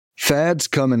Fads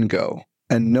come and go,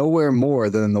 and nowhere more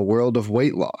than in the world of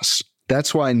weight loss.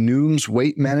 That's why Noom's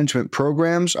weight management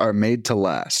programs are made to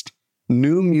last.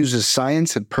 Noom uses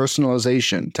science and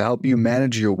personalization to help you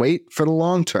manage your weight for the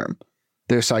long term.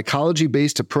 Their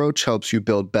psychology-based approach helps you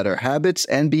build better habits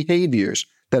and behaviors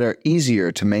that are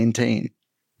easier to maintain.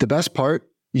 The best part?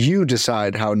 You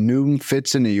decide how Noom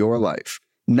fits into your life,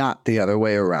 not the other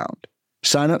way around.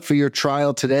 Sign up for your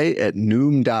trial today at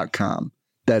Noom.com.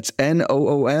 That's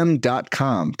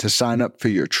Noom.com to sign up for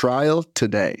your trial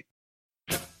today.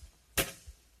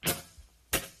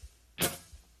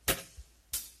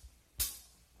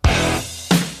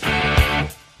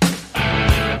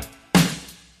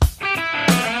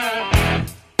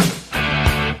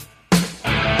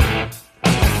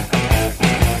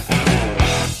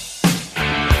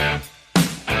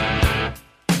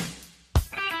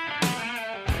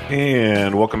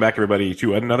 And welcome back, everybody,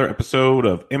 to another episode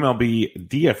of MLB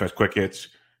DFS Quick Hits,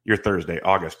 your Thursday,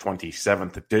 August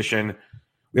 27th edition.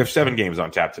 We have 7 games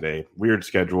on tap today. Weird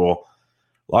schedule.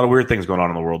 A lot of weird things going on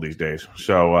in the world these days.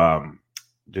 So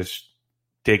just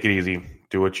take it easy.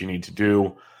 Do what you need to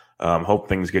do. Hope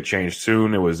things get changed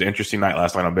soon. It was an interesting night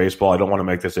last night on baseball. I don't want to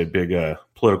make this a big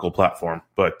political platform.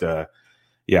 But,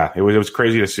 yeah, it was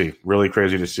crazy to see. Really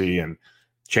crazy to see. And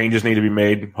changes need to be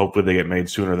made. Hopefully they get made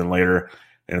sooner than later.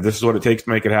 And if this is what it takes to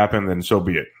make it happen, then so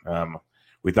be it.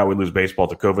 We thought we'd lose baseball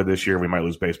to COVID this year. We might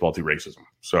lose baseball to racism.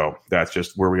 So that's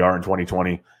just where we are in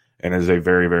 2020, and it is a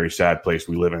very, very sad place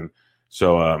we live in.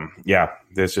 So yeah,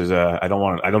 this is I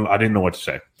didn't know what to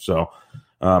say. So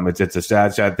it's a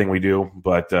sad thing we do,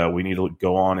 but we need to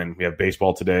go on, and we have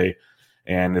baseball today.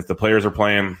 And if the players are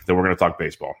playing, then we're going to talk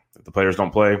baseball. If the players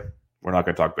don't play, we're not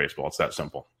going to talk baseball. It's that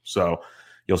simple. So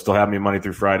you'll still have me Monday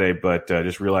through Friday, but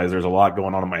just realize there's a lot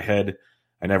going on in my head.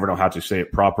 I never know how to say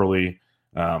it properly.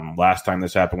 Last time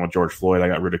this happened with George Floyd, I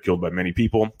got ridiculed by many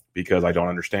people because I don't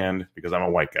understand, because I'm a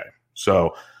white guy.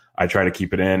 So I try to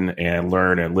keep it in and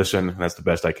learn and listen. And that's the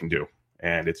best I can do.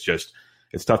 And it's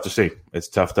tough to see. It's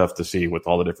tough to see with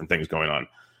all the different things going on.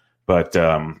 But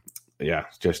yeah,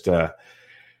 just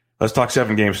let's talk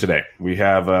 7 games today. We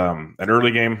have an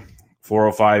early game,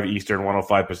 4:05 Eastern,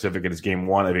 1:05 Pacific. It is game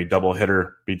 1 of a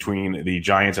doubleheader between the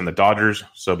Giants and the Dodgers.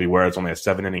 So beware, it's only a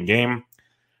 7-inning game.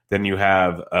 Then you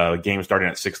have a game starting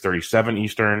at 6:37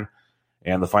 Eastern,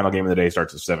 and the final game of the day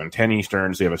starts at 7:10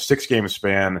 Eastern. So you have a 6-game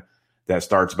span that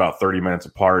starts about 30 minutes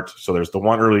apart. So there's the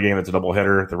one early game that's a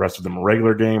doubleheader. The rest of them are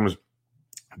regular games.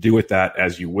 Do with that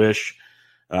as you wish.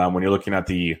 When you're looking at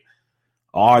the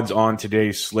odds on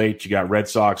today's slate, you got Red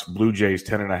Sox, Blue Jays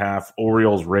 10.5,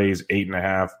 Orioles, Rays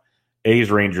 8.5, A's,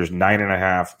 Rangers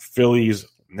 9.5, Phillies,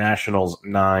 Nationals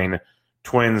 9,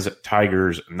 Twins,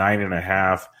 Tigers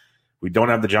 9.5. We don't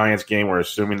have the Giants game. We're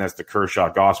assuming that's the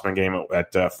Kershaw-Gossman game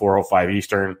at 4:05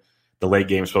 Eastern. The late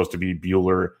game is supposed to be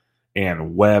Buehler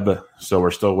and Webb, so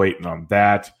we're still waiting on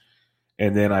that.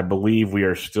 And then I believe we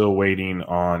are still waiting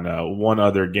on one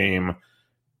other game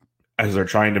as they're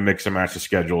trying to mix and match the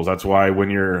schedules. That's why when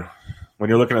you're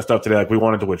looking at stuff today, like we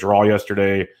wanted to withdraw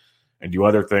yesterday and do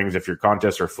other things. If your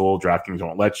contests are full, DraftKings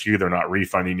won't let you. They're not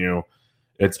refunding you.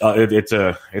 It's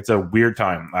a weird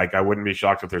time. Like, I wouldn't be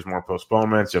shocked if there's more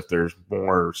postponements, if there's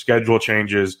more schedule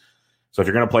changes. So if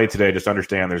you're going to play today, just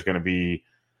understand there's going to be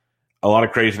a lot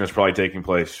of craziness probably taking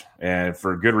place, and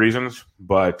for good reasons,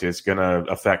 but it's going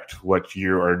to affect what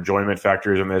your enjoyment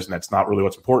factor is in this, and that's not really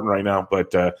what's important right now,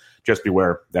 but just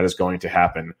beware that is going to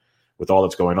happen with all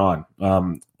that's going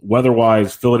on.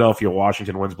 Weather-wise, Philadelphia,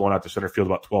 Washington winds blowing out to center field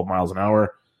about 12 miles an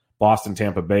hour. Boston,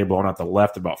 Tampa Bay blowing out the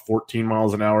left about 14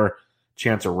 miles an hour.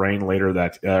 Chance of rain later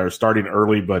that are starting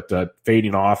early but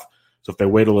fading off. So if they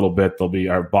wait a little bit, they'll be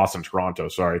Boston, Toronto,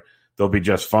 sorry. They'll be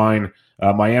just fine.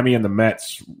 Miami and the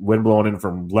Mets, wind blowing in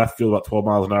from left field about 12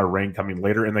 miles an hour, rain coming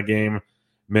later in the game.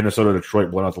 Minnesota, Detroit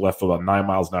blowing out the left field about 9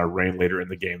 miles an hour, rain later in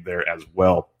the game there as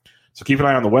well. So keep an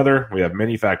eye on the weather. We have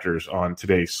many factors on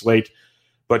today's slate.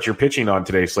 But you're pitching on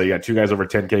today's slate. You got 2 guys over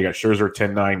 10K. You got Scherzer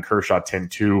 10.9, Kershaw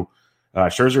 10.2.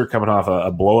 Scherzer coming off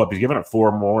a blow-up. He's given up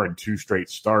 4 more in 2 straight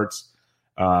starts.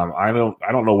 I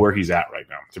don't know where he's at right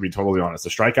now, to be totally honest. The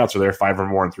strikeouts are there, 5 or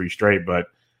more in 3 straight, but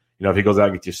if he goes out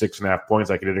and gets you 6.5 points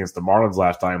like he did against the Marlins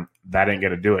last time, that ain't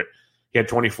going to do it. He had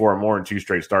 24 or more in 2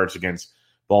 straight starts against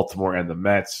Baltimore and the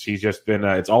Mets. He's just been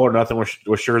it's all or nothing with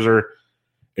Scherzer.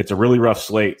 It's a really rough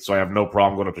slate, so I have no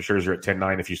problem going up to Scherzer at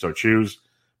 10.9 if you so choose.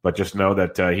 But just know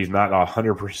that he's not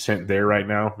 100% there right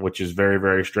now, which is very,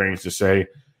 very strange to say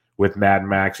with Mad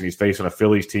Max, and he's facing a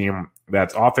Phillies team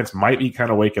that's offense might be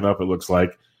kind of waking up, it looks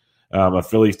like. A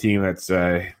Phillies team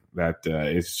that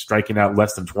is striking out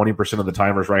less than 20% of the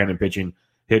timers right-handed pitching,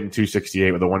 hitting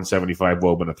 268 with a 175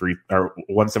 WOB and a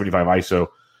 175 ISO,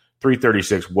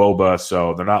 336 WOBA,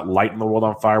 so they're not lighting the world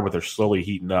on fire, but they're slowly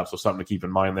heating up. So something to keep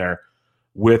in mind there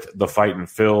with the fight in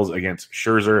Phils against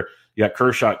Scherzer. You got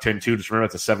Kershaw at 10-2. Just remember,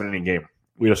 it's a 7-inning game.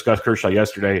 We discussed Kershaw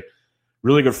yesterday.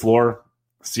 Really good floor.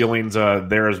 Ceilings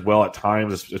there as well at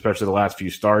times, especially the last few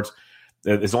starts.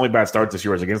 His only bad start this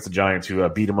year was against the Giants, who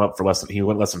beat him up he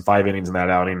went less than 5 innings in that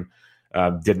outing.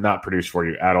 Did not produce for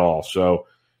you at all. So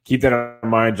keep that in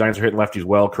mind. Giants are hitting lefties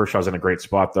well. Kershaw's in a great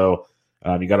spot, though.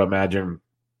 You got to imagine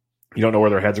you don't know where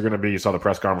their heads are going to be. You saw the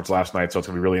press conference last night, so it's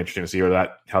going to be really interesting to see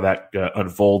how that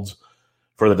unfolds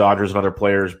for the Dodgers and other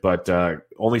players. But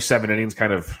only 7 innings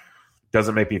kind of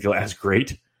doesn't make me feel as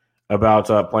great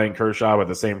about playing Kershaw. But at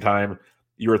the same time,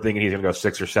 you were thinking he's going to go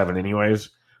 6 or 7 anyways.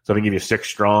 So I can give you 6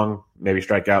 strong, maybe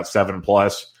strike out 7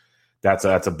 plus. That's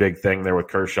a big thing there with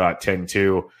Kershaw at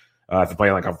 10-2. If you're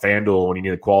playing like on FanDuel when you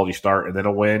need a quality start and then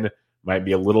a win, might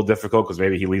be a little difficult because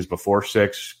maybe he leaves before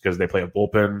 6 because they play a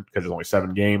bullpen because there's only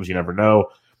 7 games. You never know.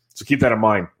 So keep that in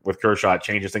mind with Kershaw. It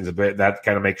changes things a bit. That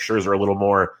kind of makes Scherzer a little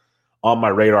more on my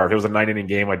radar. If it was a 9-inning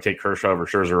game, I'd take Kershaw over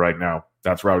Scherzer right now.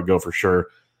 That's where I would go for sure.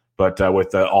 But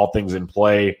with all things in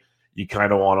play, you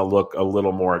kind of want to look a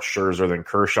little more at Scherzer than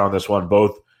Kershaw on this one.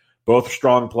 Both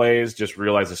strong plays. Just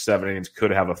realize the 7 innings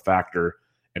could have a factor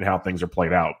in how things are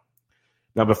played out.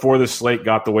 Now, before this slate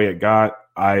got the way it got,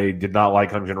 I did not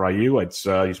like Hyun-Jin Ryu.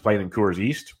 He's playing in Coors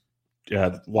East.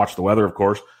 Watch the weather, of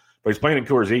course. But he's playing in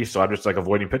Coors East, so I'm just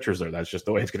avoiding pitchers there. That's just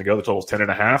the way it's going to go. The total's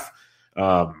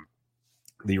 10.5.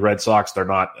 The Red Sox, they're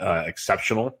not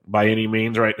exceptional by any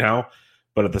means right now.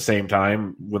 But at the same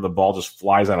time, when the ball just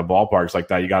flies out of ballparks like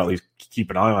that, you got to at least keep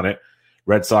an eye on it.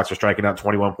 Red Sox are striking out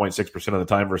 21.6% of the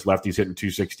time versus lefties hitting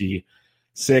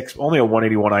 266. Only a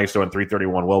 181 ISO and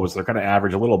 331 WOBA, so they're kind of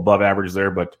average, a little above average there,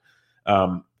 but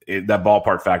that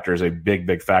ballpark factor is a big,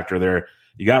 big factor there.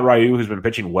 You got Ryu, who's been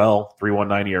pitching well,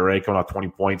 3.19 ERA, coming off 20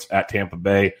 points at Tampa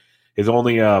Bay. His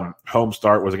only home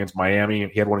start was against Miami.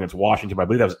 He had one against Washington, but I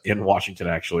believe that was in Washington,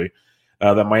 actually.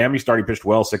 The Miami start, he pitched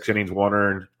well, 6 innings, 1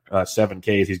 earned, 7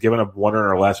 Ks. He's given up 1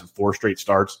 earned or less in 4 straight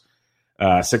starts,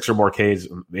 6 or more Ks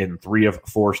in 3 of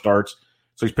 4 starts.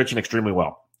 So he's pitching extremely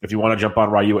well. If you want to jump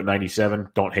on Ryu at 97,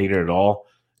 don't hate it at all.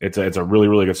 It's a really,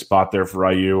 really good spot there for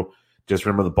Ryu. Just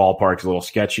remember the ballpark's a little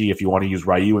sketchy. If you want to use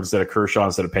Ryu instead of Kershaw,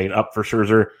 instead of paying up for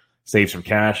Scherzer, save some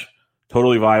cash.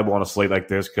 Totally viable on a slate like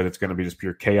this because it's going to be just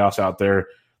pure chaos out there.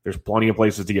 There's plenty of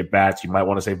places to get bats. You might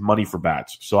want to save money for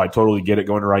bats. So I totally get it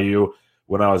going to Ryu.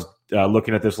 When I was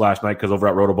looking at this last night, because over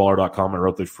at rotoballer.com, I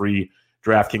wrote the free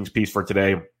DraftKings piece for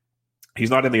today. He's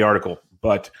not in the article,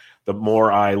 but the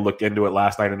more I looked into it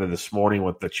last night into this morning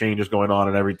with the changes going on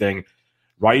and everything,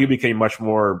 Ryu became much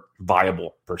more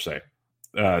viable, per se,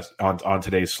 on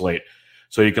today's slate.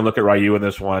 So you can look at Ryu in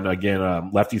this one. Again,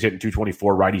 lefties hitting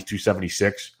 224, righties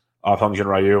 276 off Hyun-Jin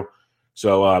Ryu.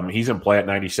 So he's in play at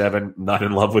 97. Not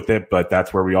in love with it, but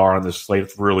that's where we are on this slate.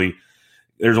 It's really,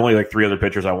 there's only like 3 other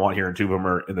pitchers I want here, and 2 of them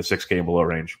are in the 6K and below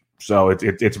range. So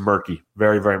it's murky,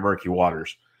 very, very murky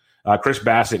waters. Chris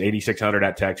Bassett, 8,600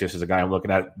 at Texas, is a guy I'm looking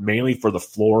at mainly for the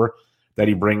floor that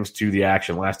he brings to the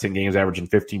action. Last 10 games, averaging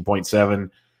 15.7.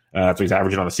 That's what he's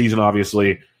averaging on the season,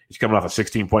 obviously. He's coming off a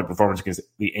 16-point performance against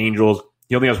the Angels.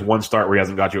 He only has 1 start where he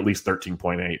hasn't got you at least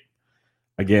 13.8.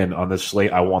 Again, on this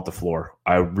slate, I want the floor.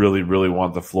 I really, really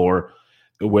want the floor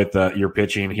with your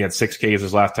pitching. He had 6 Ks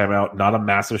his last time out. Not a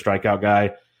massive strikeout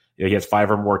guy. Yeah, he has 5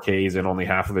 or more Ks in only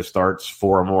half of his starts,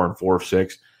 4 or more and 4 of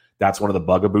 6. That's one of the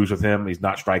bugaboos with him. He's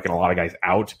not striking a lot of guys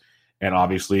out. And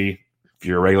obviously, if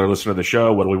you're a regular listener to the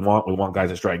show, what do we want? We want guys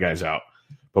that strike guys out.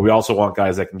 But we also want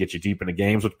guys that can get you deep into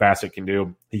games, which Bassett can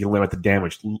do. He can limit the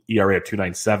damage. ERA at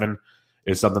 2.97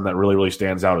 is something that really, really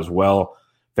stands out as well.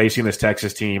 Facing this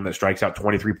Texas team that strikes out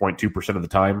 23.2% of the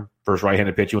time, first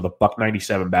right-handed pitching with a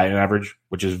 .197 batting average,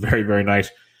 which is very, very nice.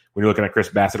 When you're looking at Chris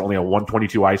Bassett, only a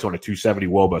 122 ISO and a 270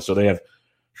 WOBA. So they have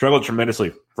struggled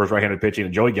tremendously first right-handed pitching,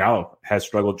 and Joey Gallo has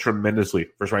struggled tremendously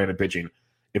first right-handed pitching.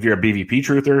 If you're a BVP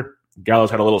truther, Gallo's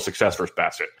had a little success versus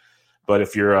Bassett. But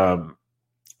if you're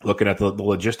looking at the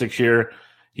logistics here,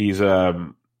 he's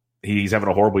having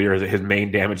a horrible year. His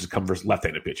main damage has come versus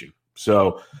left-handed pitching.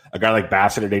 So a guy like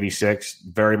Bassett at 86,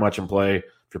 very much in play. If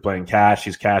you're playing cash,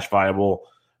 he's cash viable.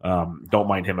 Don't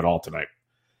mind him at all tonight.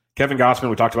 Kevin Gausman,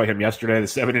 we talked about him yesterday. The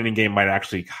 7-inning game might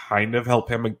actually kind of help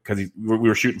him because we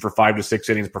were shooting for 5 to 6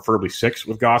 innings, preferably 6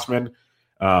 with Gausman.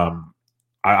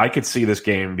 I could see this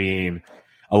game being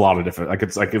a lot of different. Like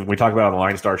it's like if we talk about it on the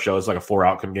Line Star show, it's like a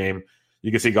 4-outcome game.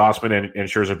 You can see Gausman and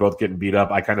Scherzer both getting beat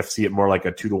up. I kind of see it more like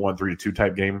a 2-1, 3-2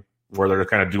 type game where they're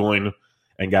kind of dueling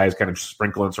and guys kind of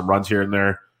sprinkling some runs here and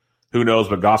there. Who knows?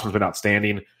 But Gausman's been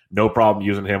outstanding. No problem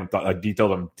using him. I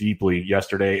detailed him deeply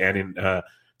yesterday and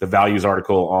in the values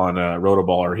article on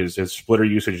Rotoballer. His splitter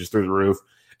usage is through the roof,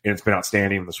 and it's been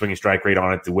outstanding. The swinging strike rate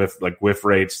on it, the whiff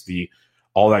rates,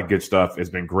 all that good stuff has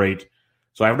been great.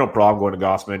 So I have no problem going to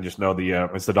Gossman. Just know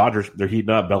it's the Dodgers. They're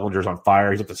heating up. Bellinger's on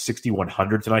fire. He's up to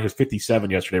 6,100 tonight. He was 57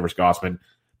 yesterday versus Gossman.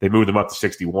 They moved him up to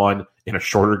 61 in a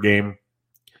shorter game.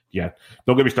 Yeah,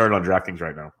 don't get me started on DraftKings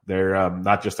right now. They're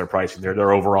not just their pricing.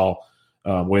 Their overall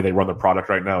way they run the product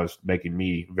right now is making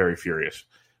me very furious.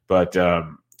 But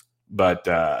Gossman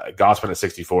at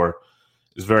 64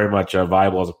 is very much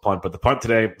viable as a punt. But the punt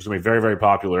today is going to be very, very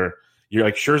popular. You're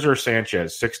like Scherzer,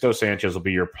 Sanchez. Sixto Sanchez will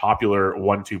be your popular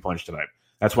 1-2 punch tonight.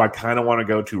 That's why I kind of want to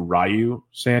go to Ryu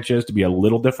Sanchez to be a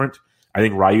little different. I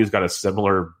think Ryu's got a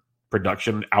similar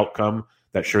production outcome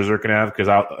that Scherzer can have, because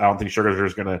I don't think Scherzer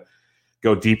is going to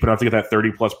go deep enough to get that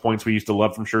 30-plus points we used to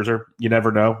love from Scherzer. You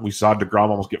never know. We saw DeGrom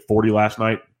almost get 40 last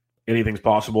night. Anything's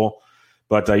possible.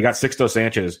 But you got Sixto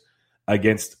Sanchez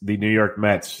against the New York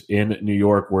Mets in New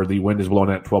York, where the wind is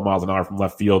blowing at 12 miles an hour from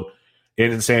left field.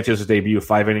 In Sanchez's debut,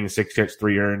 5 innings, 6 hits,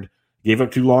 3 earned. Gave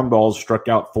up 2 long balls, struck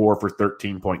out 4 for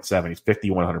 13.7. He's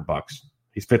 $5,100.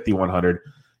 He's $5,100.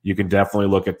 You can definitely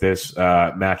look at this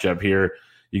matchup here.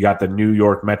 You got the New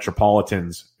York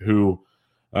Metropolitans, who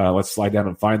let's slide down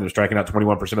and find them, striking out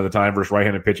 21% of the time versus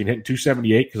right-handed pitching, hitting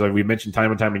 278, because we mentioned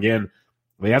time and time again,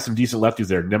 they have some decent lefties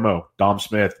there. Nimmo, Dom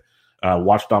Smith.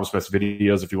 Watch Dom Smith's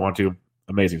videos if you want to.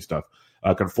 Amazing stuff.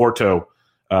 Conforto,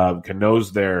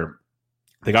 Cano's there.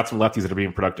 They got some lefties that are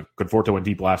being productive. Conforto went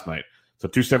deep last night. So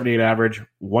 278 average,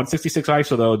 166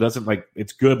 ISO though. Doesn't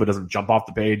it's good, but doesn't jump off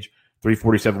the page.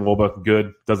 347 Woba,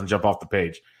 good, doesn't jump off the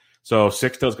page. So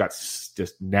Sixto's got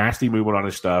just nasty movement on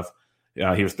his stuff.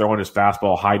 He was throwing his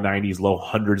fastball high 90s, low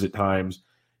hundreds at times.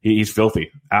 He's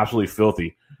filthy, absolutely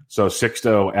filthy. So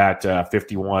Sixto at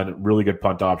 51, really good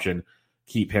punt option.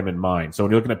 Keep him in mind. So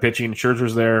when you're looking at pitching,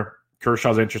 Scherzer's there.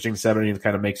 Kershaw's interesting. 70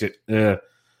 kind of makes it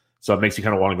so it makes you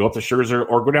kind of want to go up to Scherzer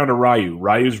or go down to Ryu.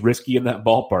 Ryu's risky in that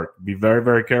ballpark. Be very,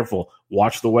 very careful.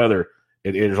 Watch the weather.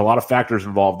 There's a lot of factors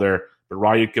involved there, but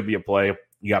Ryu could be a play.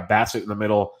 You got Bassett in the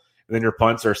middle, and then your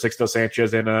punts are Sixto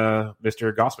Sanchez and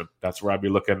Mr. Gossman. That's where I'd be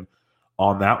looking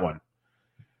on that one.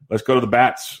 Let's go to the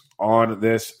bats on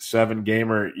this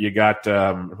 7-gamer. You got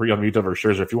Realmuto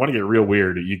versus Scherzer. If you want to get real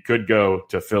weird, you could go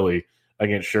to Philly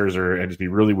against Scherzer and just be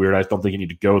really weird. I just don't think you need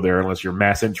to go there unless you're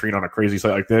mass entering on a crazy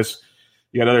site like this.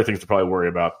 You got other things to probably worry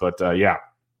about. But, yeah,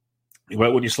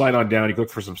 when you slide on down, you look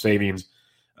for some savings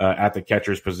at the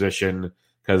catcher's position,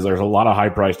 because there's a lot of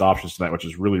high-priced options tonight, which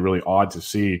is really, really odd to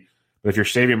see. But if you're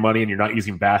saving money and you're not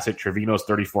using Bassett, Trevino's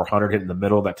 3,400 hitting the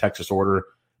middle of that Texas order.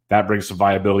 That brings some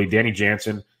viability. Danny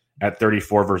Jansen at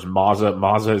 34 versus Mazza.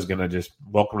 Mazza is going to just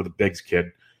welcome to the bigs, kid.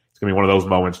 It's going to be one of those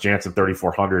moments. Jansen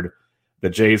 3,400. The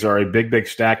Jays are a big, big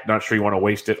stack. Not sure you want to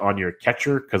waste it on your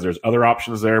catcher because there's other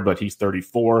options there, but he's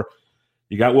 34.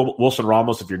 You got Wilson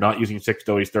Ramos if you're not using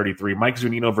Sixto. He's 33. Mike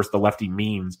Zunino versus the lefty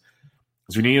Means.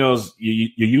 Zunino's, you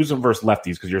use him versus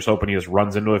lefties because you're just hoping he just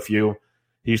runs into a few.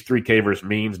 He's 3K versus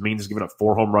Means. Means has given up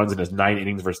 4 home runs in his 9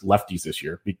 innings versus lefties this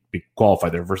year. Be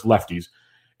qualified there versus lefties.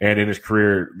 And in his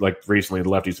career, like recently, the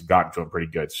lefties have gotten to him pretty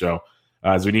good. So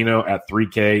Zunino at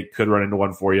 3K could run into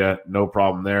one for you. No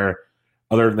problem there.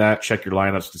 Other than that, check your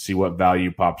lineups to see what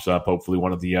value pops up. Hopefully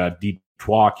one of the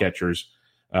Detroit catchers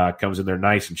comes in there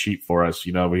nice and cheap for us.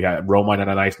 You know, we had Romine on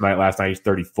a nice night last night. He's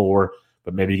 34.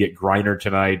 But maybe you get Griner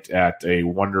tonight at a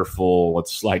wonderful,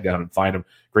 let's slide down and find him.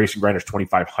 Grayson Griner's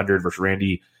 2,500 versus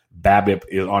Randy Babip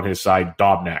is on his side,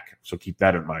 Dobnak. So keep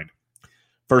that in mind.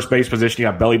 First base position, you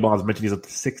got Belly Bonds mentioned. He's up to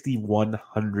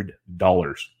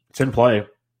 $6,100. It's in play.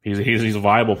 He's a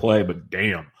viable play, but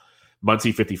damn.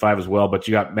 Muncie 55 as well. But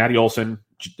you got Matty Olson.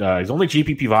 He's only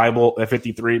GPP viable at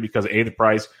 53 because A, the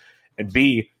price, and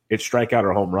B, it's strikeout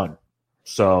or home run.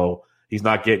 So he's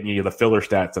not getting you the filler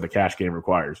stats that a cash game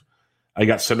requires. I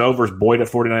got Sano versus Boyd at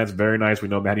 49. It's very nice. We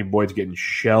know Matty Boyd's getting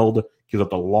shelled. Gives up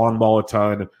the long ball a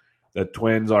ton. The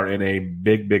Twins are in a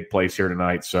big, big place here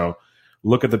tonight. So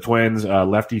look at the Twins.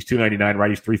 Lefties 299,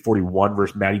 righties 341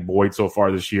 versus Matty Boyd so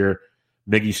far this year.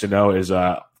 Miggy Sano is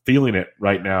feeling it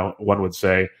right now, one would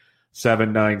say.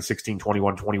 7, 9, 16,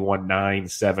 21, 21, 9,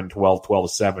 7, 12,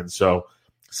 12, 7. So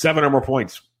 7 or more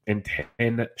points in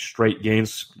 10 straight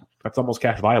games. That's almost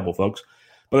cash viable, folks.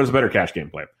 But there's a better cash game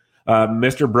plan.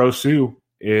 Mr. Brosu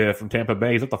from Tampa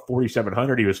Bay, he's up to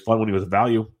 4,700. He was fun when he was a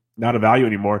value. Not a value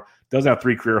anymore. Does have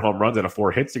 3 career home runs and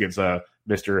 4 hits against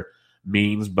Mr.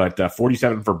 Means, but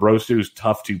 47 for Brosu is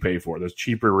tough to pay for. Those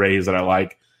cheaper Rays that I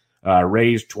like.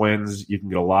 Rays, Twins, you can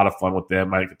get a lot of fun with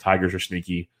them. I think the Tigers are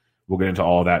sneaky. We'll get into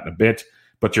all of that in a bit.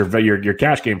 But your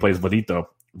cash game plays Vladito.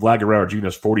 Vlad Guerrero Jr.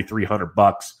 is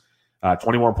 $4,300.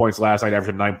 21 points last night,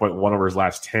 averaging 9.1 over his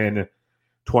last 10.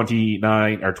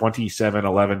 29 or 27,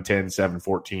 11, 10, 7,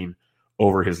 14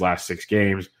 over his last 6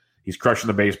 games. He's crushing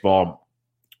the baseball.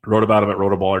 Wrote about him at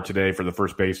Rotoballer today for the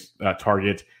first base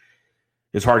target.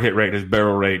 His hard hit rate, his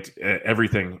barrel rate,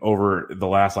 everything over the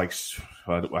last, I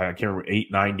can't remember,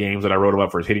 8, 9 games that I wrote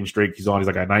about for his hitting streak. He's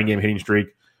like a 9-game hitting streak.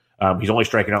 He's only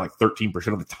striking out like 13%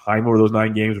 of the time over those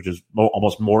 9 games, which is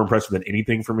almost more impressive than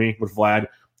anything for me with Vlad. So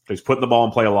he's putting the ball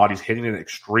in play a lot. He's hitting it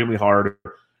extremely hard.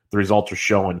 The results are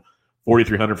showing.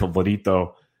 4,300 from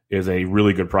Vladito is a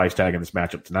really good price tag in this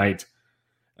matchup tonight.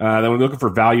 Then we're looking for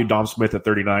value. Dom Smith at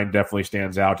 39 definitely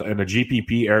stands out. And the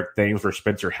GPP, Eric Thames for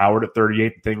Spencer Howard at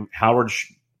 38.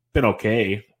 Howard's been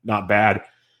okay, not bad.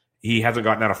 He hasn't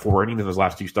gotten out of 4 innings in his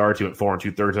last 2 starts. He went 4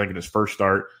 2/3, I think, in his first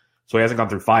start. So he hasn't gone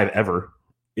through 5 ever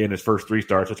in his first 3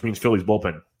 starts, which means Philly's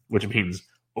bullpen, which means,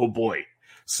 oh boy.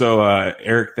 So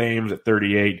Eric Thames at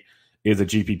 38 is a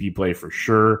GPP play for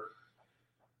sure.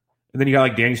 And then you got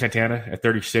like Danny Santana at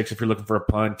 36 if you're looking for a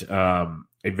punt.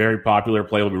 A very popular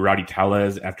play will be Rowdy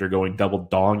Tellez after going double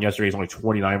dong yesterday. He's only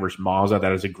 29 versus Mazza.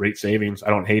 That is a great savings.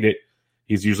 I don't hate it.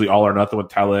 He's usually all or nothing with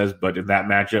Tellez, but in that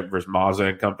matchup versus Mazza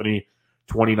and company,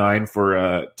 29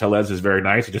 for Tellez is very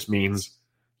nice. It just means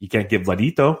you can't give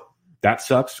Vladito. That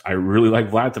sucks. I really like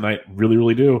Vlad tonight. Really,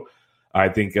 really do. I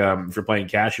think if you're playing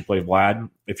cash, you play Vlad.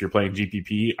 If you're playing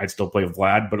GPP, I'd still play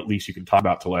Vlad, but at least you can talk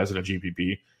about Tellez in a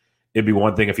GPP. It'd be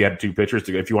one thing if you had 2 pitchers.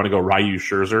 If you want to go Ryu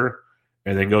Scherzer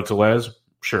and then go Tellez,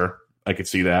 sure, I could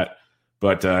see that.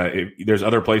 But there's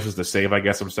other places to save, I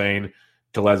guess I'm saying.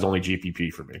 Tellez only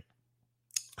GPP for me.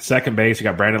 Second base, you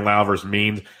got Brandon Lau versus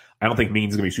Means. I don't think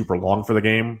Means is going to be super long for the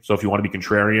game. So if you want to be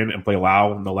contrarian and play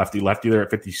Lau and the lefty there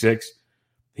at 56,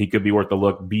 he could be worth the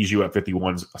look. Bijou at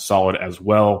 51's solid as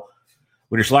well.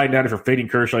 When you're sliding down, if you're fading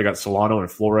Kershaw, you got Solano and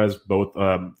Flores, both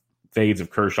fades of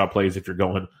Kershaw plays if you're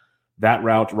going that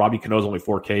route. Robbie Cano's only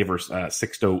 4K versus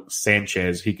Sixto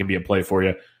Sanchez. He can be a play for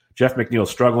you. Jeff McNeil's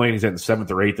struggling. He's in the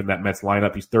 7th or 8th in that Mets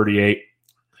lineup. He's 38.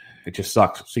 It just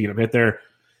sucks seeing him hit there.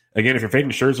 Again, if you're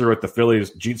fading Scherzer with the Phillies,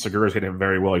 Gene Segura's hit him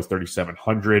very well. He's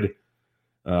 3,700.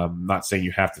 Not saying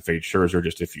you have to fade Scherzer,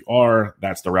 just if you are,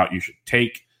 that's the route you should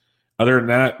take. Other than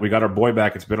that, we got our boy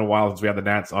back. It's been a while since we had the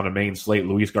Nats on a main slate.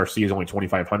 Luis Garcia is only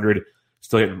 2,500.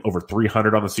 Still hitting over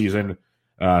 300 on the season.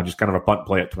 Just kind of a punt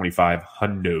play at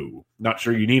 2,500. Not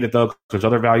sure you need it, though, because there's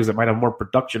other values that might have more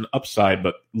production upside,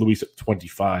 but Luis at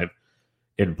 25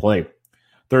 in play.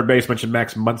 Third base, mentioned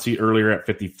Max Muncy earlier at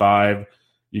 55.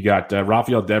 You got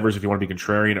Rafael Devers if you want to be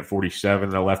contrarian at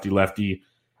 47, a lefty-lefty.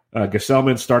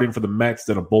 Gesellman starting for the Mets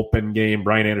in a bullpen game.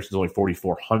 Brian Anderson's only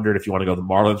 4,400 if you want to go the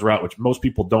Marlins route, which most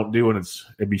people don't do, and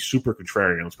it'd be super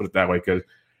contrarian. Let's put it that way, because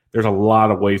there's a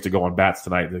lot of ways to go on bats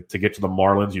tonight. To get to the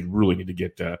Marlins, you really need to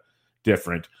get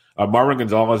different. Marwin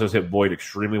Gonzalez has hit Boyd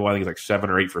extremely well. I think he's like 7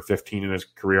 or 8 for 15 in his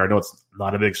career. I know it's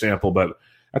not a big sample, but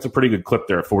that's a pretty good clip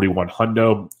there at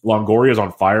 4,100. Longoria is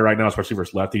on fire right now, especially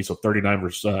versus lefty, so 39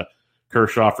 versus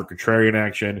Kershaw for contrarian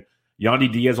action.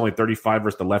 Yandy Diaz only 35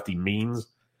 versus the lefty Means,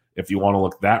 if you want to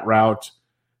look that route.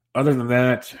 Other than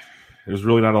that, there's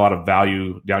really not a lot of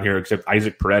value down here except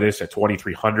Isaac Paredes at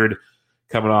 2,300,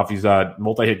 coming off these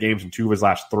multi-hit games in 2 of his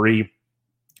last 3.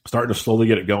 Starting to slowly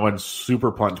get it going.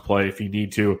 Super punt play if you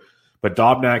need to. But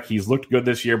Dobnak, he's looked good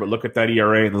this year, but look at that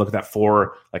ERA and look at that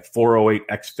 4.08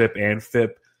 xFIP and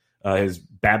FIP. His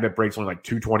BABIP rate's only like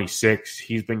 226.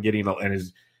 He's been getting, and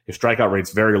his strikeout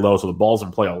rate's very low, so the ball's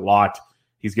in play a lot.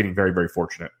 He's getting very, very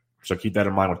fortunate. So keep that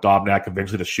in mind with Dobnak.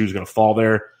 Eventually the shoe's going to fall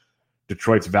there.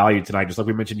 Detroit's value tonight, just like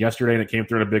we mentioned yesterday, and it came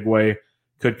through in a big way,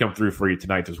 could come through for you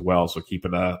tonight as well. So keep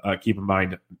in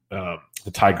mind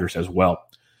the Tigers as well.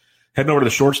 Heading over to the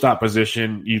shortstop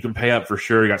position, you can pay up for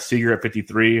sure. You got Seager at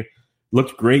 53.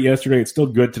 Looked great yesterday. It's still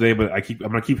good today, but I'm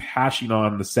going to keep hashing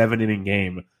on the 7-inning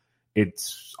game.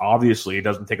 It's obviously, it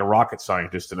doesn't take a rocket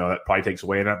scientist to know that probably takes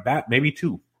away an at bat, maybe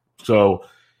 2. So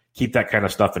keep that kind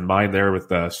of stuff in mind there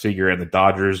with Seager and the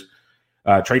Dodgers.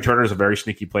 Trey Turner is a very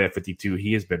sneaky play at 52.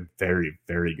 He has been very,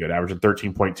 very good, averaging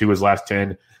 13.2 his last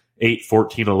 10, 8,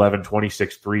 14, 11,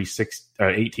 26, 3, 6,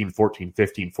 18, 14,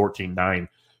 15, 14, 9.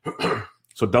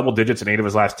 So double digits in 8 of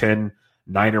his last 10,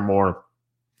 9 or more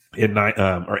in 9,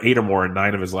 or 8 or more in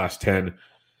 9 of his last 10.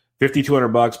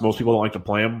 $5,200. Most people don't like to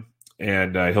play him,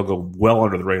 and he'll go well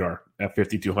under the radar at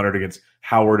 5,200 against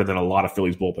Howard and then a lot of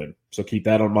Phillies bullpen. So keep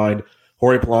that in mind.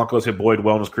 Jorge Polanco's hit Boyd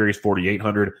well in his career. He's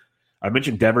 4,800. I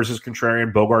mentioned Devers is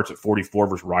contrarian. Bogart's at 44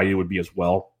 versus Ryu would be as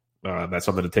well. That's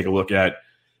something to take a look at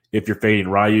if you're fading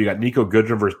Ryu. You got Nico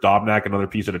Goodrum versus Dobnak, another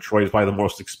piece of Detroit. Is probably the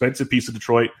most expensive piece of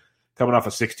Detroit. Coming off a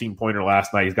 16-pointer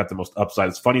last night, he's got the most upside.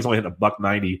 It's funny he's only hitting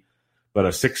 $190, but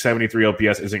a 673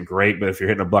 OPS isn't great. But if you're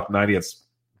hitting $190, it's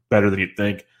better than you'd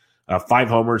think. 5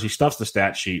 homers. He stuffs the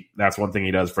stat sheet. That's one thing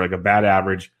he does for like a bad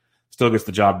average. Still gets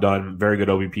the job done. Very good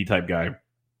OBP type guy.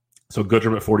 So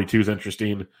Goodrum at 42 is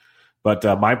interesting. But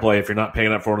my play, if you're not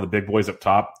paying up for one of the big boys up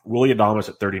top, Willy Adames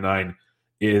at 39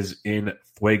 is in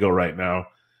fuego right now.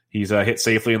 He's hit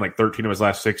safely in like 13 of his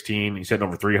last 16. He's hitting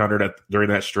over 300 during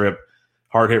that strip.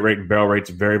 Hard hit rate and barrel rate's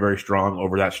very, very strong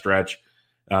over that stretch.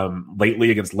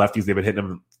 Lately against lefties, they've been hitting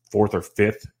him 4th or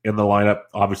 5th in the lineup.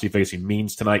 Obviously facing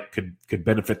Means tonight could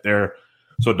benefit there.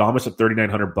 So Adames at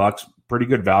 $3,900, pretty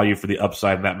good value for the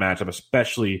upside in that matchup,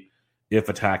 especially if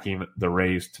attacking the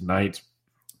Rays tonight.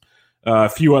 A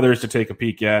few others to take a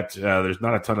peek at. There's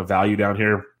not a ton of value down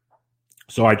here.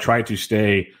 So I try to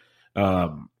stay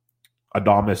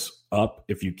Adames up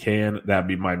if you can. That'd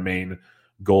be my main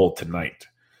goal tonight.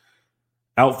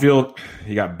 Outfield,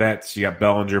 you got Betts, you got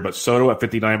Bellinger, but Soto at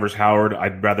 59 versus Howard.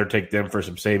 I'd rather take them for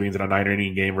some savings in a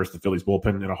 9-inning game versus the Phillies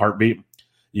bullpen in a heartbeat.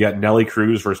 You got Nelly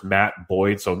Cruz versus Matt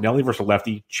Boyd. So Nelly versus a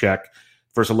lefty, check.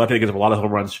 Versus a lefty that gives up a lot of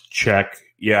home runs, check.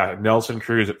 Yeah, Nelson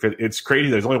Cruz. It's crazy.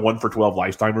 There's only 1 for 12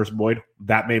 lifetime versus Boyd.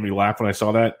 That made me laugh when I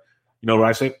saw that. You know what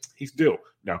I say? He's due.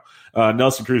 No.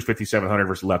 Nelson Cruz, 5,700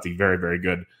 versus lefty. Very, very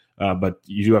good. But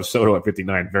you do have Soto at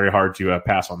 59. Very hard to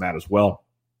pass on that as well.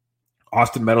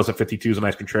 Austin Meadows at 52 is a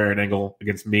nice contrarian angle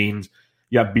against Means.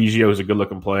 You got Biggio, who's a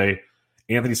good-looking play.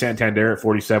 Anthony Santander at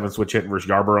 47, switch hitting versus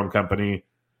Yarborough and Company.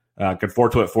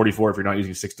 Conforto at 44 if you're not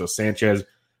using Sixto Sanchez.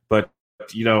 But,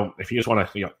 you know, if you just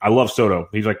want to, I love Soto.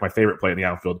 He's like my favorite play in the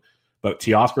outfield. But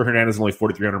Teoscar Hernandez is only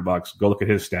 $4,300. Go look at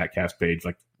his StatCast page.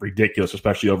 Like, ridiculous,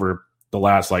 especially over the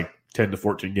last, 10 to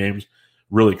 14 games.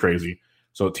 Really crazy.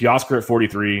 So Teoscar at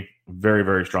 43, very,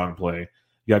 very strong play.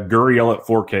 You got Gurriel at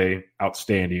 4K,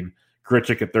 outstanding.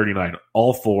 Grichuk at 39.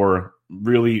 All 4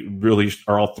 really, really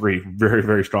are all 3 very,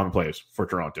 very strong plays for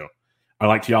Toronto. I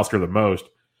like Teoscar the most,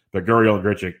 but Gurriel and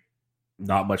Grichuk,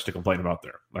 not much to complain about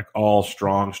there. Like all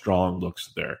strong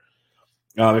looks there.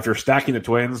 If you're stacking the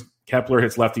Twins, Kepler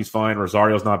hits lefties fine.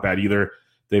 Rosario's not bad either.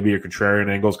 They'd be your contrarian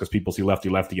angles because people see lefty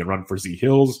and run for Z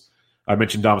Hills. I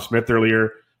mentioned Dom Smith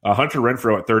earlier. Hunter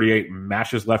Renfroe at 38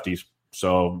 mashes lefties.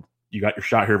 So you got your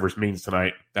shot here versus Means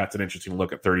tonight. That's an interesting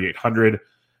look at 3,800.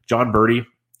 John Birdie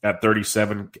at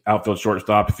 37, outfield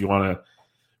shortstop. If you want to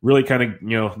really kind of,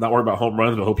 not worry about home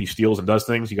runs, but hope he steals and does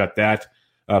things, you got that.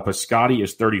 Piscotty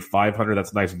is 3,500.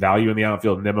 That's nice value in the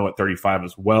outfield. Nimmo at 35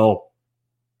 as well.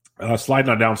 Sliding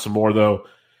on down some more, though,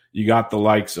 you got the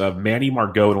likes of Manny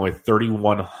Margot at only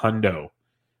 3,100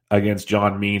 against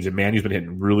John Means, and Manny's been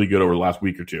hitting really good over the last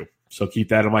week or two. So keep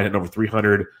that in mind, hitting over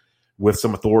 300 with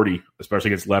some authority, especially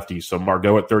against lefties. So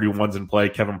Margot at 31's in play.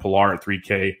 Kevin Pillar at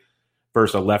 3K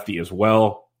versus a lefty as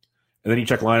well. And then you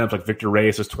check lineups like Victor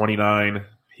Reyes is 29.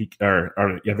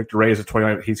 Victor Reyes is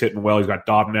 29. He's hitting well. He's got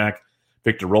Dobnak.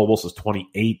 Victor Robles is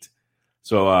 28.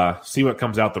 So see what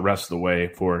comes out the rest of the way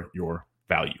for your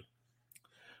value.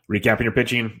 Recapping your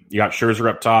pitching, you got Scherzer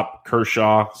up top,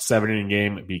 Kershaw, 7-inning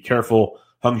game. Be careful.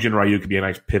 Hyun-Jin Ryu could be a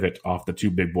nice pivot off the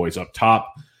 2 big boys up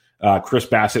top. Chris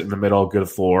Bassett in the middle, good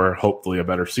floor. Hopefully a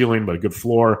better ceiling, but a good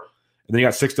floor. And then you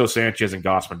got Sixto Sanchez and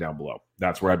Gossman down below.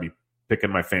 That's where I'd be picking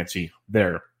my fancy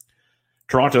there.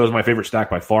 Toronto is my favorite stack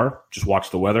by far. Just watch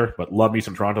the weather, but love me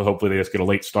some Toronto. Hopefully they just get a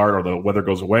late start or the weather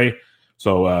goes away.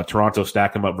 So Toronto,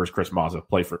 stack him up versus Chris Mazza.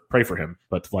 Pray for him.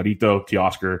 But Vladito,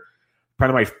 Teoscar, kind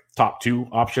of my top 2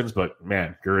 options. But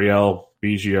man, Gurriel,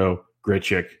 Biggio,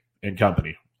 Grichuk, and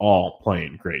company all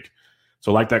playing great.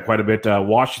 So I like that quite a bit.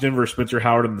 Washington versus Spencer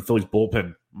Howard and the Phillies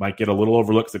bullpen might get a little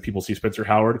overlooked that people see Spencer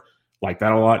Howard. Like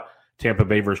that a lot. Tampa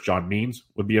Bay versus John Means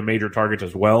would be a major target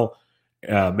as well.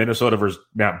 Minnesota versus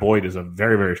Matt Boyd is a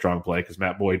very, very strong play because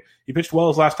Matt Boyd, he pitched well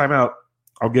his last time out.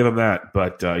 I'll give him that.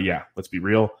 But yeah, let's be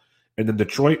real. And then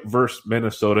Detroit versus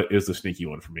Minnesota is the sneaky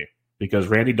one for me because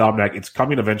Randy Dobnak, it's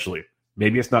coming eventually.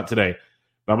 Maybe it's not today,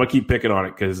 but I'm going to keep picking on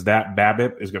it because that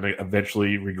BABIP is going to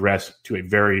eventually regress to a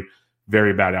very,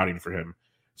 very bad outing for him.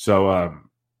 So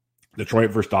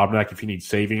Detroit versus Dobnak, if you need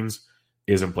savings,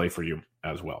 is in play for you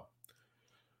as well.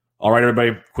 All right,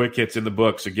 everybody, quick hits in the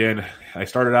books. Again, I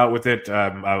started out with it.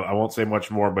 I won't say much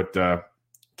more, but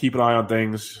keep an eye on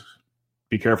things.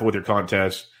 Be careful with your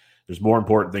contests. There's more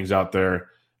important things out there.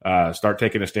 Start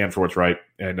taking a stand for what's right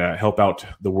and help out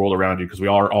the world around you because we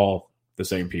are all the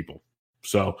same people.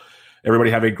 So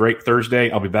everybody have a great Thursday.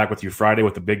 I'll be back with you Friday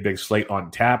with the big slate on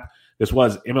tap. This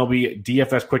was MLB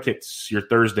DFS Quick Hits, your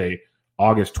Thursday,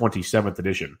 August 27th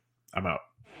edition. I'm out.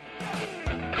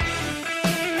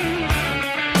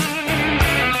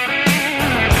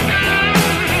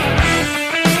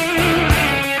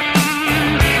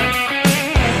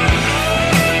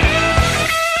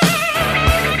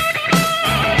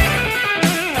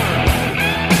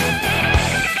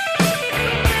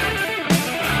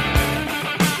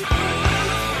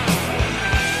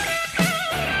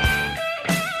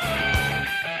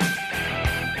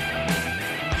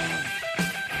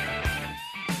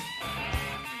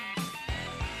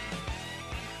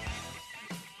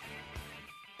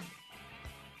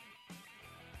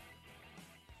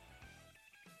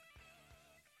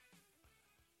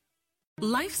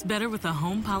 Life's better with a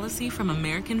home policy from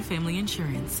American Family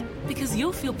Insurance because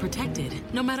you'll feel protected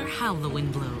no matter how the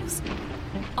wind blows.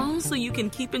 All so you can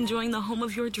keep enjoying the home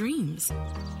of your dreams.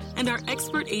 And our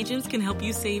expert agents can help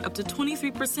you save up to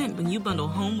 23% when you bundle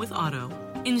home with auto.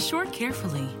 Insure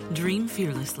carefully, dream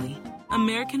fearlessly.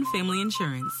 American Family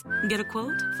Insurance. Get a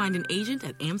quote? Find an agent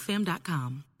at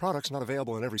amfam.com. Products not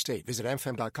available in every state. Visit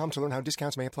amfam.com to learn how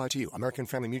discounts may apply to you. American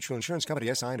Family Mutual Insurance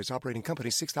Company, SI and its operating company,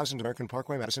 6000 American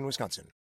Parkway, Madison, Wisconsin.